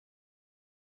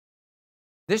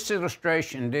This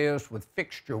illustration deals with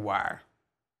fixture wire,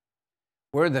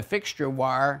 where the fixture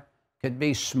wire could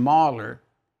be smaller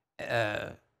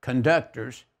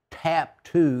conductors tapped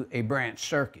to a branch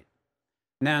circuit.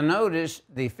 Now notice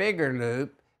the figure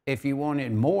loop. If you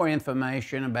wanted more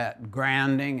information about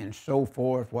grounding and so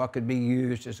forth, what could be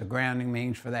used as a grounding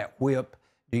means for that whip?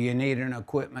 Do you need an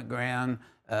equipment ground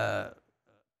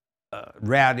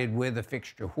routed with a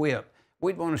fixture whip?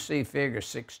 We'd want to see figure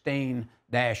 16-109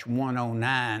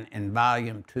 in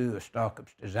volume 2 of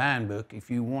Stallcup's design book if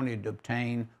you wanted to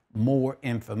obtain more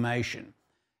information.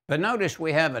 But notice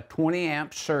we have a 20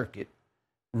 amp circuit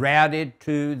routed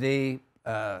to the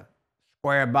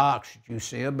square box that you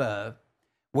see above.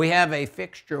 We have a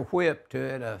fixture whip to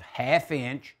it of 1/2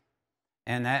 inch,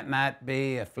 and that might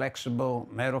be a flexible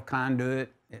metal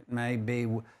conduit. It may be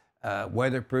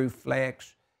weatherproof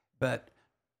flex, but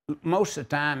most of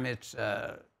the time it's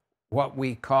what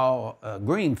we call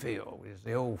greenfield, is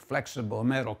the old flexible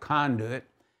metal conduit.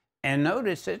 And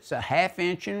notice it's a 1/2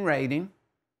 inch in rating,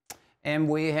 and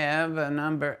we have a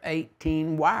number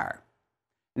 18 wire.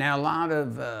 Now, a lot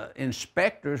of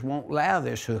inspectors won't allow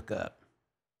this hookup.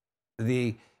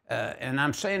 And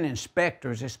I'm saying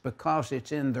inspectors, it's because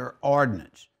it's in their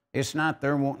ordinance. It's not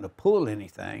they're wanting to pull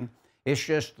anything. It's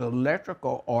just the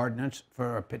electrical ordinance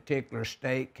for a particular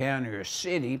state, county, or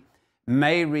city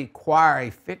may require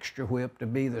a fixture whip to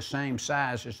be the same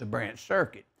size as the branch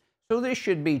circuit. So this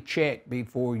should be checked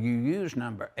before you use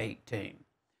number 18.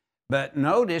 But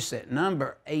notice that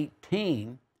number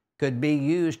 18 could be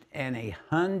used in a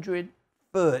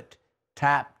 100-foot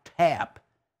type tap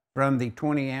from the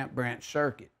 20 amp branch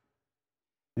circuit.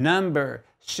 Number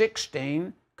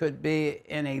 16 could be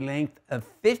in a length of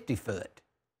 50 foot,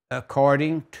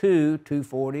 according to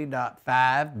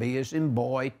 240.5, B as in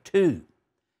boy, 2.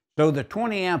 So the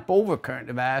 20 amp overcurrent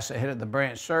device ahead of the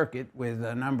branch circuit with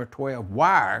a number 12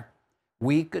 wire,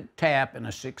 we could tap in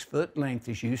a 6 foot length,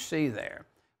 as you see there,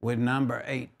 with number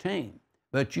 18.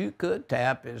 But you could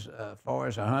tap as far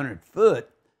as 100 foot,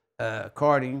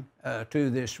 according to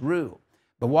this rule.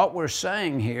 But what we're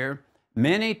saying here,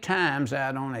 many times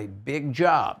out on a big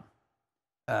job,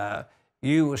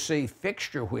 you will see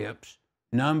fixture whips,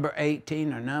 number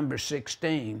 18 or number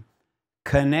 16,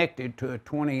 connected to a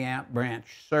 20 amp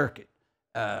branch circuit.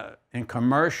 In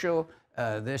commercial,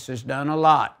 this is done a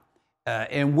lot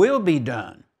and will be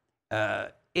done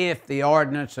if the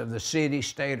ordinance of the city,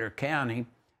 state, or county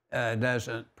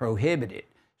doesn't prohibit it.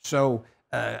 So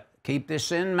keep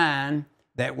this in mind,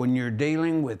 that when you're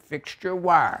dealing with fixture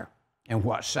wire and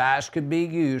what size could be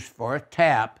used for a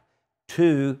tap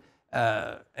to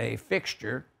a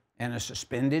fixture and a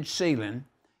suspended ceiling,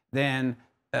 then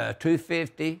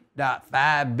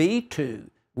 250.5B2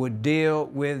 would deal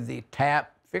with the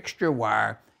tap fixture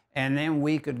wire, and then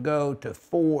we could go to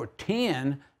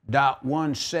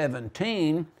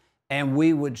 410.117, and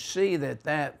we would see that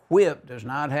that whip does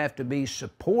not have to be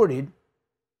supported.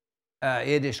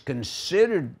 It is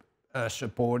considered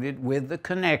supported with the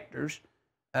connectors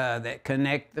that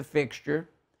connect the fixture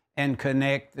and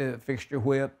connect the fixture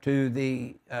whip to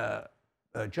the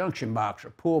junction box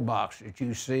or pull box that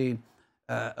you see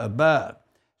above.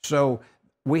 So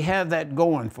we have that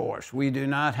going for us. We do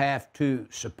not have to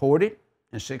support it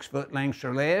in 6 foot lengths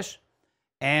or less.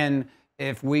 And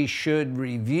if we should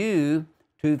review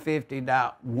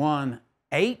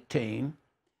 250.118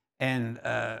 and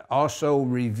also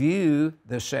review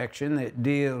the section that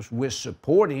deals with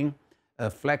supporting a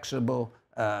flexible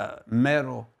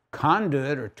metal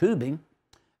conduit or tubing,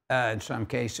 in some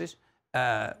cases,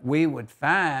 we would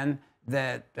find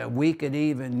that we could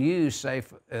even use, say,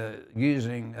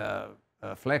 using a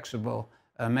flexible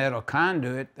metal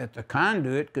conduit, that the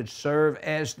conduit could serve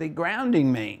as the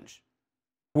grounding means,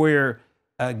 where,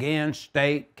 again,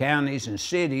 state, counties, and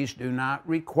cities do not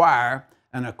require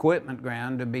an equipment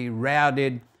ground to be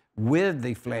routed with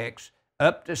the flex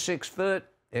up to 6 foot.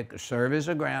 It could serve as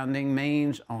a grounding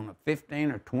means on a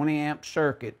 15 or 20 amp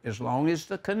circuit, as long as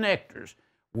the connectors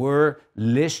were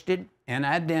listed and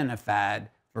identified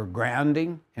for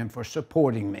grounding and for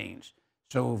supporting means.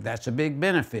 So that's a big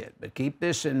benefit. But keep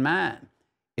this in mind.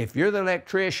 If you're the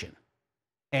electrician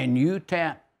and you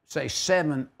tap, say,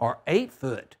 7 or 8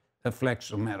 foot of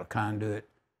flexible metal conduit,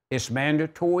 it's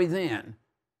mandatory then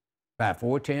by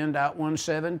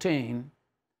 410.117,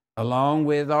 along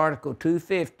with Article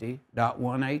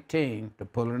 250.118, to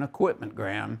pull an equipment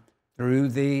ground through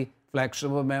the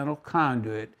flexible metal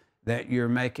conduit that you're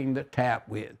making the tap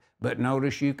with. But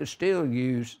notice you could still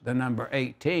use the number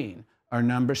 18 or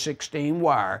number 16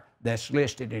 wire that's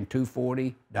listed in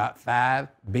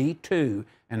 240.5B2,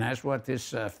 and that's what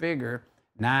this figure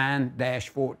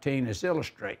 9-14 is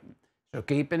illustrating. So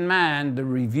keep in mind the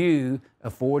review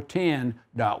of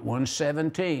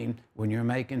 410.117 when you're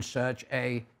making such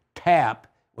a tap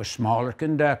with smaller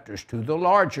conductors to the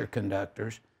larger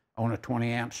conductors on a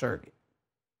 20 amp circuit.